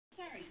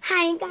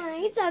Hi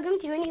guys, welcome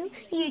to a new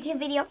YouTube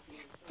video.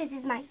 This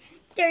is my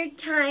third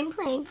time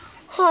playing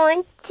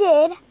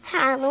Haunted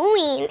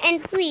Halloween.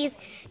 And please,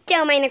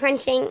 don't mind the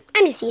crunching.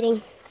 I'm just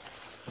eating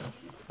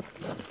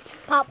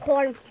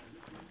popcorn.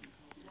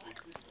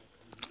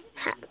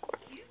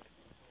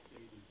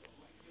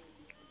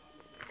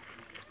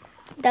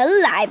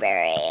 The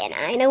library, and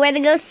I know where the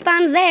ghost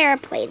spawns there.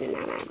 Played in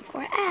that map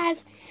before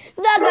as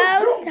the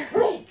ghost.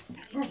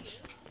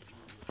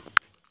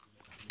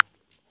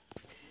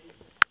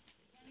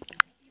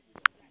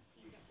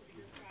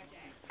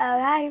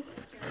 Okay.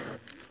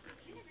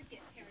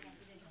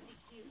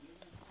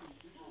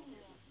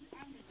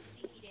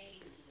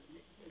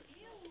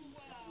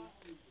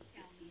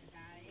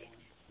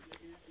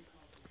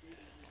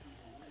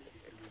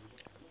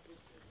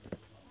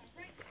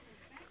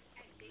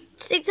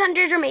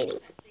 $600 remaining.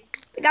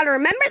 We gotta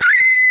remember that.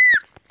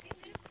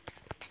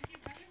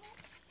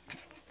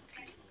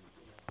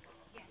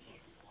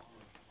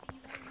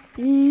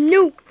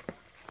 No.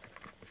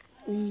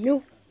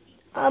 No.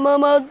 I'm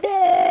almost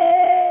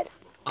dead.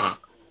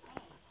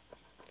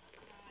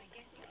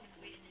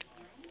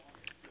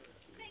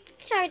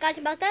 Sorry guys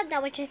about that.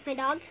 That was just my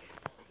dog.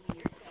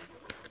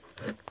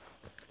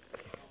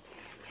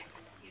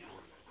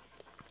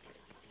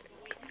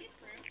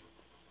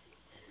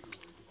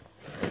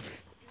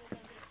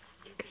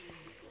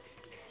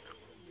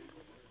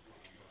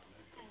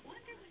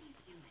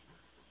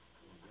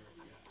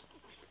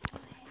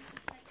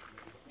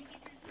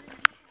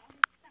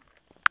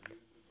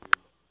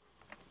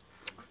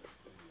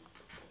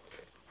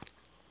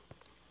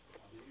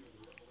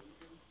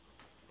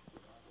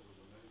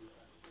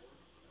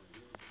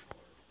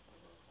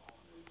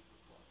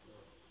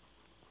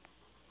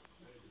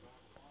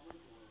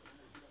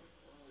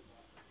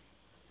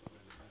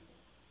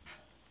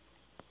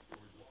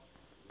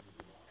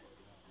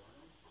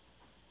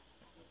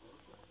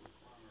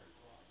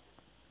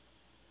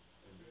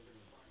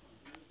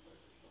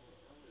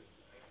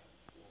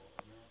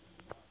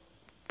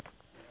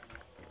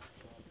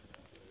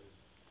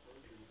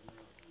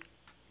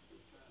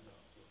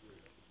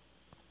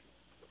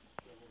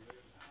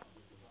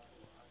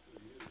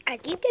 I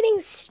keep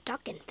getting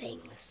stuck in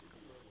things.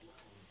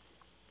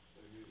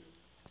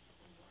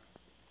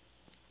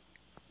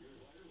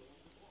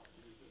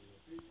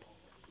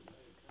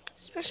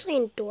 Especially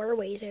in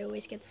doorways, I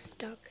always get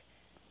stuck.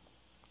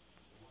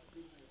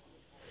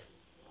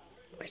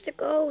 Where's the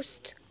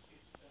ghost?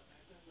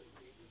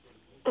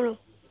 Oh no,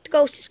 the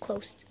ghost is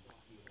closed.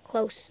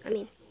 Close, I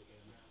mean.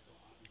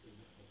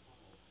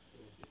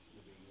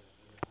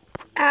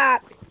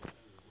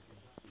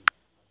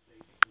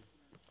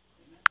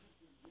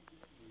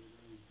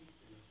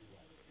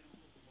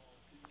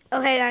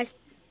 Okay, guys.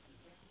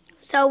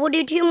 So we'll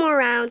do 2 more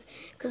rounds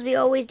because we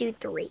always do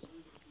 3.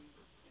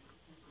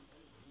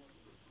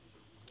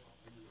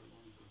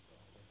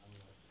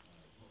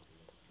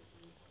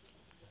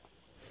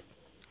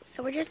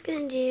 So we're just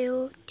gonna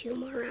do 2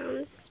 more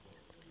rounds.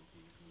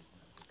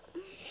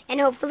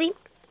 And hopefully,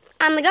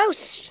 I'm the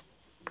ghost.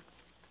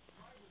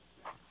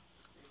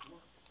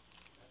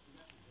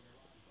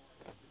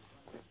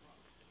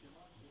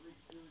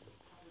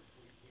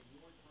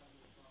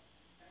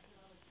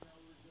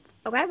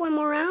 Okay, 1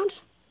 more round.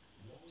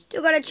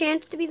 Still got a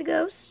chance to be the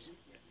ghost.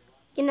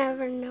 You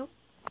never know.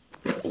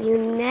 You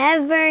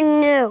never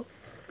know.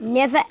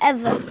 Never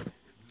ever.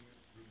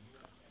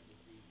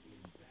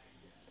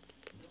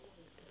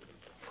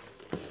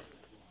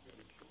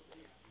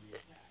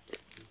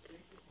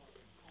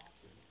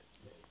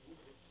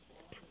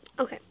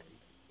 Okay.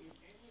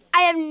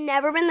 I have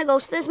never been the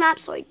ghost of this map,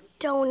 so I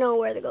don't know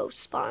where the ghost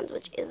spawns,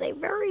 which is a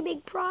very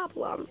big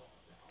problem.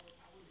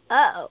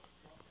 Uh-oh.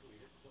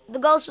 The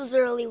ghost was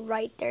literally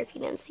right there if you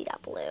didn't see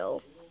that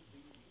blue.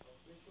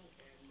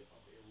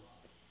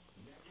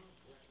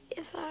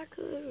 If I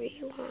could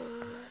rewind.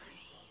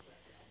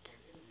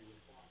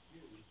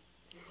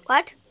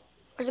 What?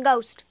 Where's the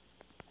ghost?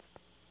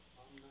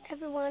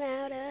 Everyone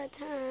out of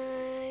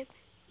time.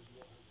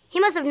 He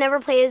must have never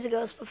played as a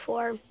ghost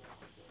before.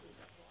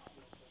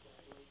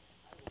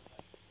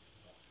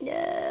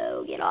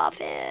 No, get off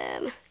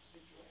him.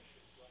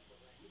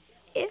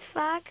 If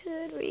I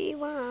could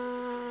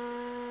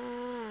rewind.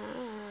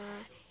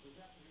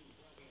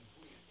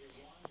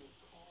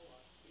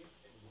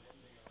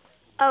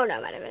 Oh no,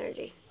 I'm out of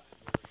energy.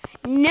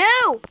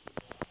 No!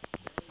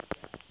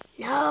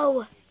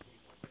 No!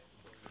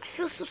 I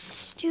feel so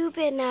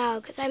stupid now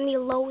because I'm the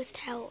lowest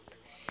health.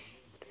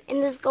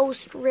 And this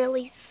ghost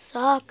really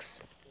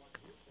sucks.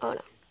 Oh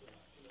no.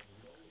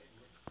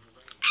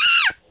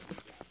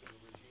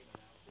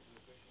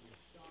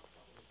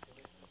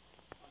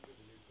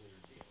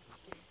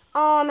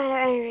 Oh, I'm out of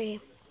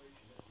energy.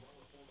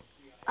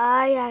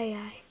 Aye, aye,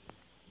 aye.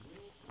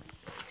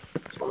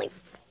 There's only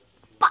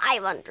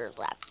 500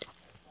 left.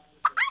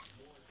 Oh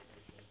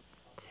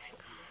my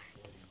god.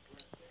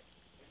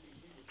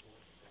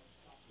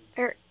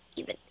 Or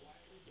even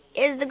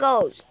is the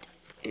ghost?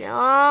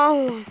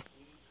 No.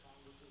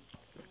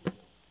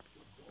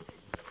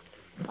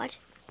 What?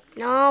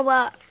 No,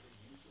 what?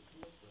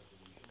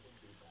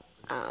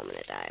 I'm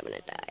gonna die.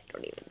 I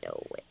don't even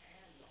know it.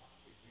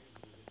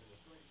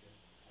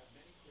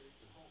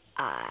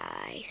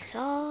 I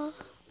saw.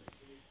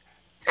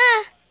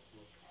 Ah!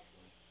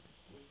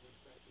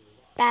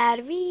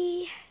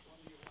 Battery.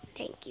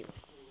 Thank you.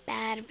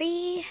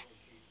 Battery.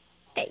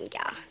 Thank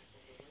ya.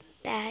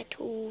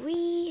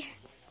 Battery.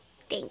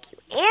 Thank you.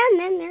 And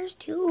then there's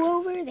 2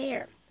 over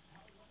there.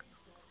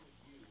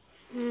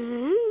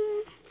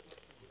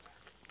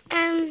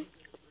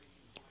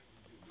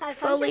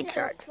 Fully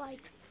charged.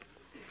 Like?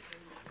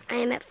 I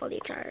am at fully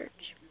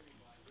charged.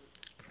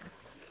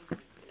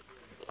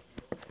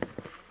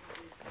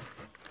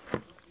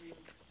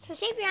 So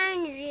save your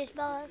energy,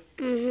 Isabella.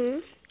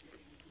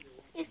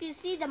 If you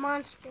see the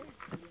monster.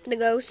 The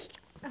ghost.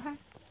 Uh-huh.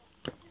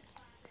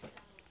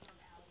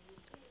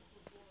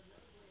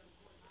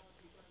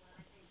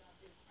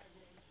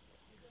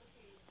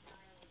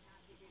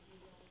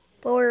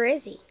 But where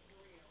is he?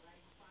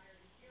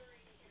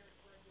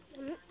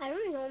 I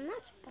don't know. I'm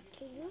not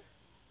spectating.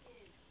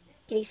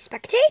 Can you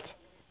spectate?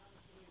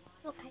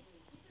 Okay.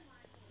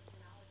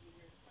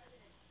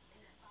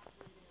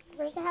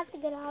 First, I have to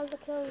get out of the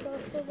killing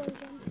ghost for one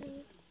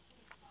jumping.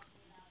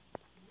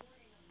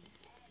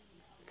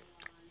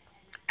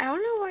 I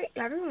don't know why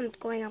everyone's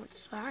going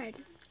outside.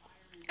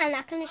 I'm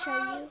not going to show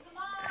you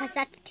because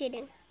that's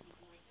cheating.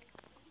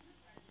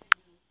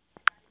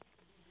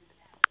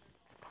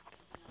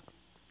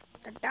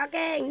 Stop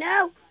talking.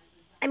 No.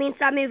 I mean,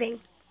 stop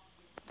moving.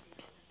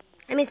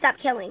 I mean, stop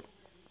killing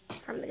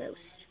from the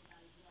ghost.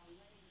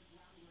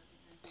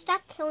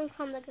 Stop killing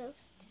from the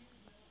ghost.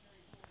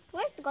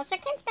 Where's the ghost? I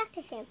can't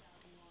spectate him.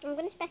 I'm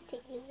going to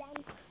spectate you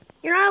then.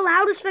 You're not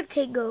allowed to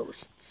spectate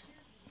ghosts.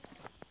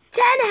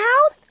 10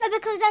 health? No,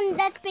 because then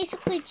that's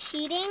basically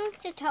cheating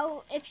to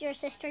tell if your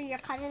sister, your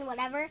cousin,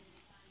 whatever.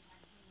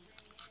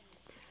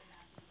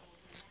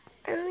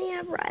 I only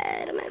have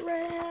red. I'm at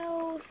red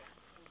health.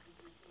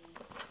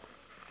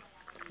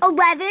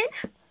 11.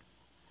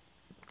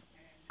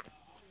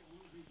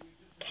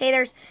 Okay,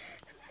 there's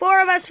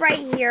 4 of us right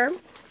here.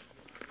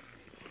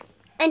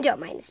 And don't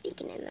mind the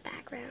speaking in the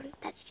background.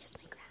 That's just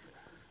my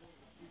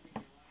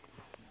ground.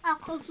 I'll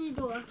close the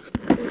door.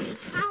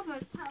 Ow, my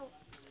toe.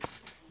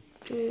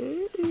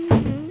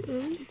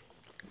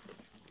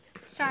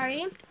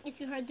 Sorry if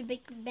you heard the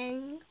big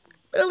bang.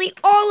 Literally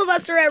all of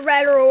us are at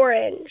red or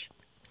orange.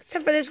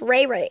 Except for this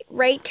Ray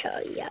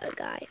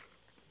guy.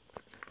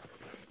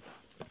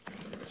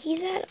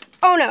 He's at...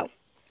 Oh, no.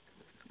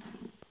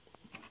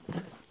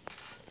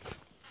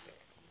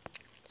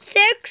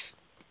 6.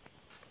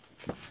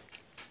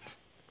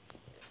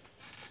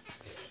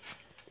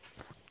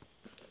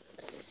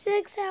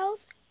 Six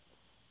health.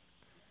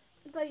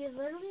 But you're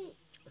literally...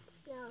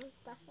 No,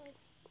 that's fine.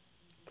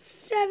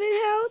 7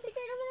 health.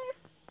 Right over there.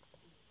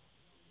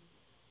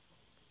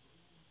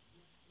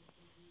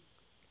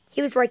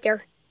 He was right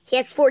there. He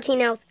has 14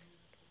 health.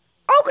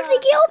 Oh, because he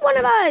killed one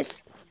of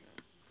us.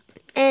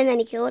 And then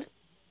he killed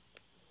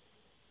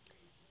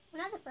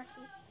Another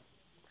person.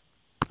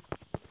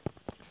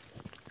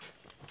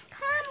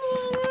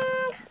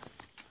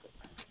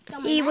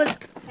 Coming. He was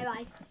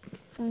Bye-bye.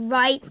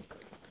 right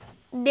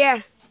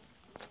there.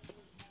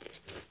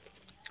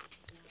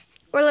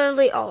 We're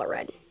literally all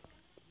red.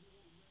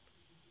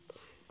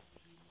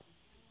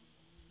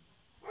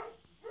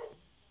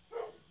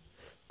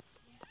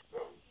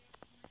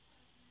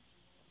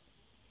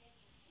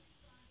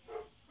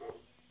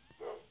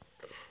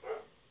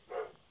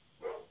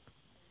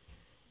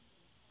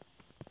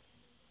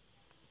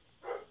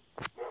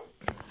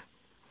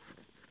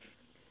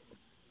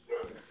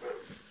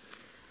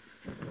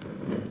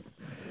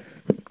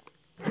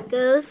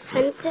 Ghost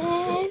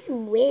hunters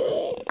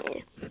win.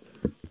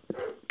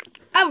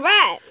 All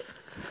right.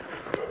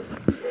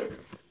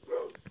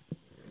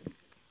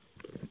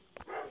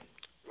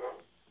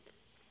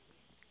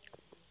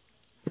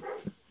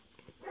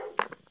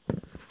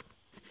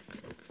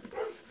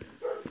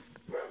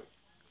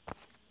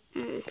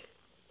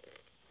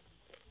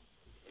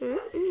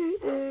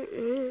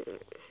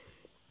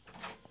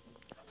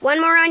 One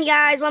more on,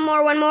 guys. One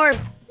more. Yes,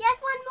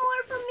 one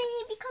more for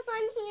me because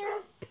I'm here.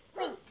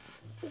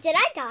 Wait, did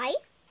I die?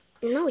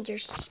 No, you're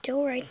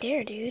still right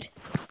there, dude.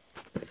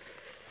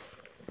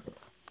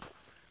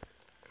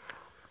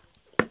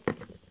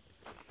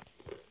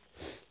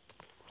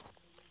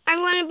 I'm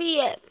gonna be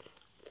it.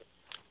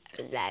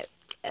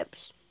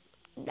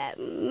 That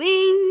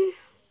mean.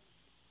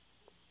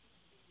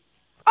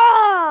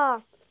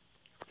 Oh,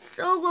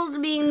 so close to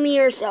being me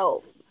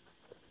yourself.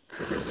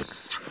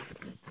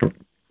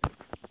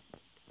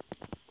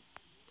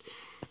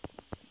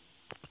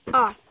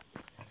 Oh.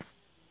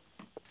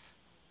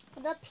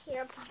 The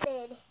peer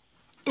puppet.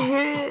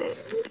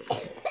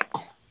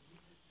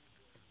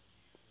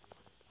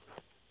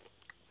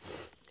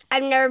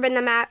 I've never been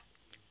the map.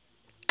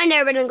 I've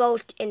never been a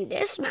ghost in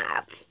this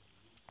map.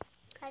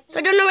 So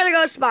I don't know where the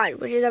ghost spawned,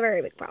 which is a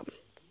very big problem.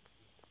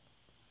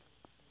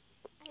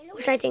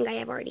 Which I think I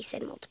have already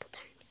said multiple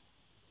times.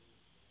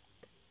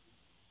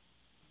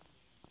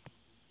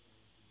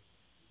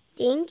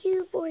 Thank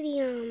you for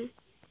the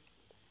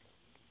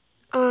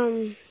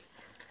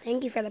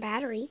Thank you for the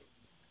battery.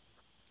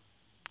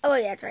 Oh,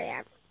 yeah, that's right. I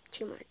have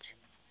too much.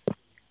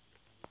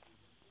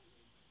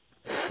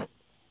 Ghost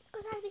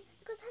has me.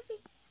 Ghost has me.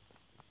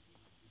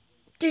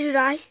 Did you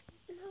die?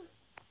 No.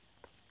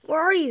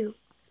 Where are you?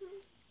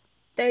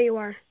 There you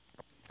are.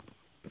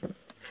 Ghost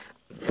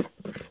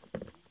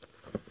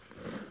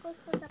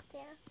goes up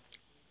there.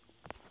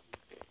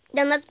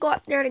 Then let's go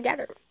up there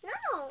together.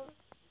 No.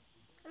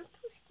 I'm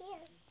too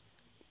scared.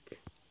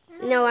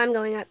 No, I'm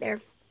going up there.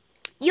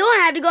 You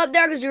don't have to go up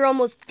there because you're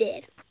almost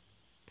dead.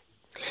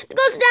 The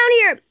ghost is down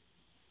here.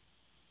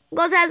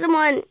 Ghost has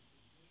someone.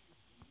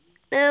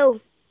 No.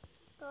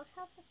 Ghost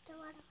health is still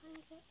at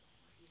 100.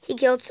 He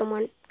killed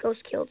someone.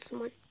 Ghost killed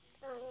someone.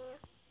 Oh, yeah.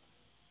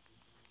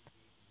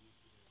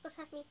 Ghost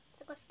has me.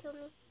 The ghost killed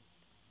me.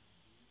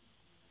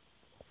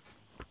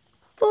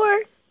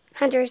 4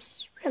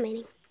 hunters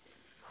remaining.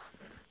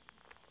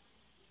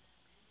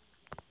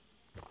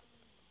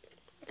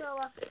 So,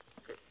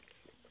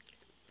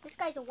 this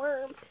guy's a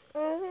worm.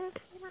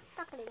 He's not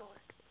stuck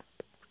anymore.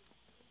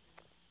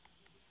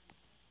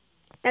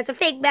 That's a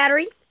fake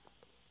battery.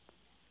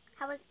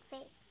 How is it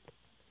fake?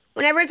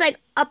 Whenever it's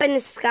like up in the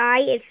sky,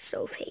 it's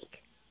so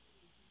fake.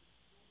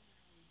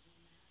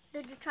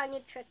 Did you try to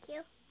trick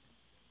you?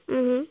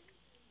 Mm-hmm.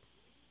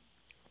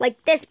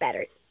 Like this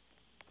battery.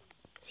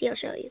 See, I'll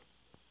show you.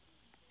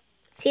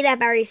 See, that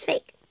battery's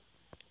fake.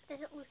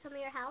 Does it lose some of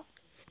your health?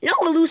 No,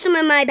 I'll lose some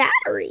of my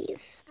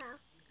batteries. Oh.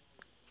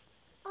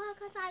 Oh,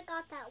 because I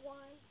got that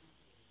one.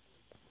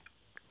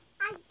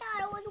 I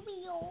thought it was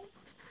real.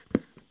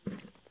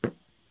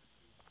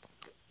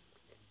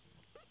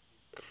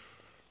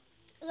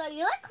 So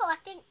you're like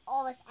collecting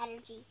all this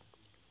energy.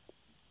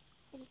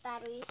 These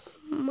batteries.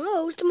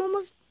 Most, I'm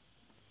almost,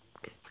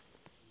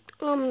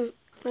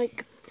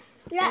 like,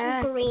 You're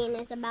not green,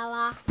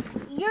 Isabella.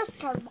 You're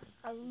so...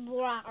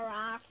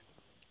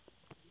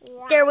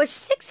 there was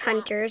 6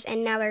 hunters,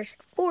 and now there's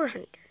 4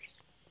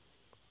 hunters.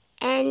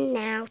 And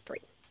now 3.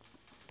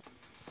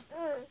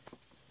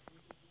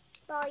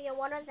 Well, you're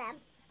one of them.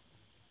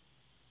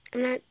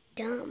 I'm not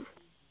dumb.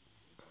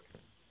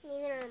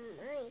 Neither am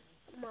I,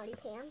 smarty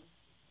pants.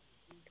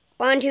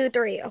 1, 2,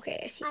 3.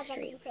 Okay, I see I was 3.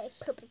 going to say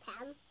poopy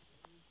pants.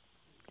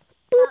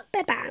 Boop,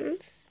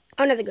 bands.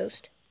 Oh, another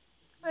ghost.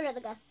 Another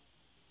ghost.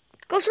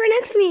 Ghost right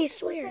next to me, I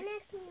swear. Right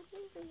next to me.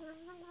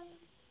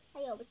 I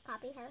always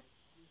copy her.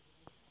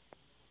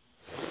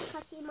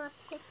 Because she must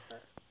pick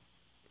her.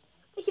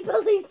 She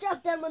believe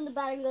jump down when the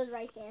battery goes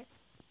right there.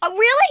 Oh,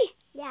 really?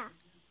 Yeah.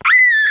 Ah!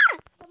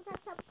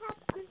 Tap.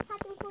 I'm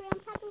tapping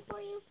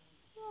for you.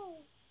 Yay.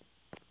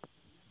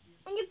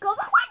 And you're going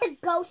where the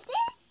ghost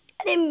is?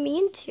 I didn't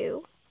mean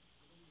to.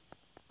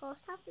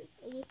 Ghost house is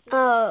easy.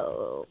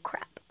 Oh,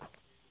 crap.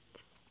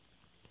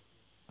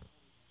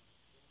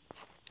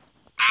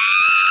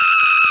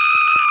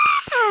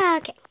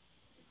 Okay.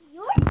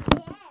 You're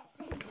dead.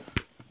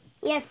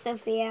 Yes,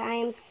 Sophia, I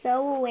am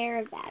so aware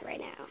of that right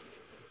now.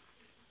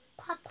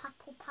 Pop.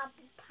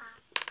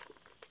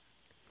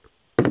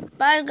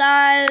 Bye,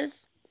 guys.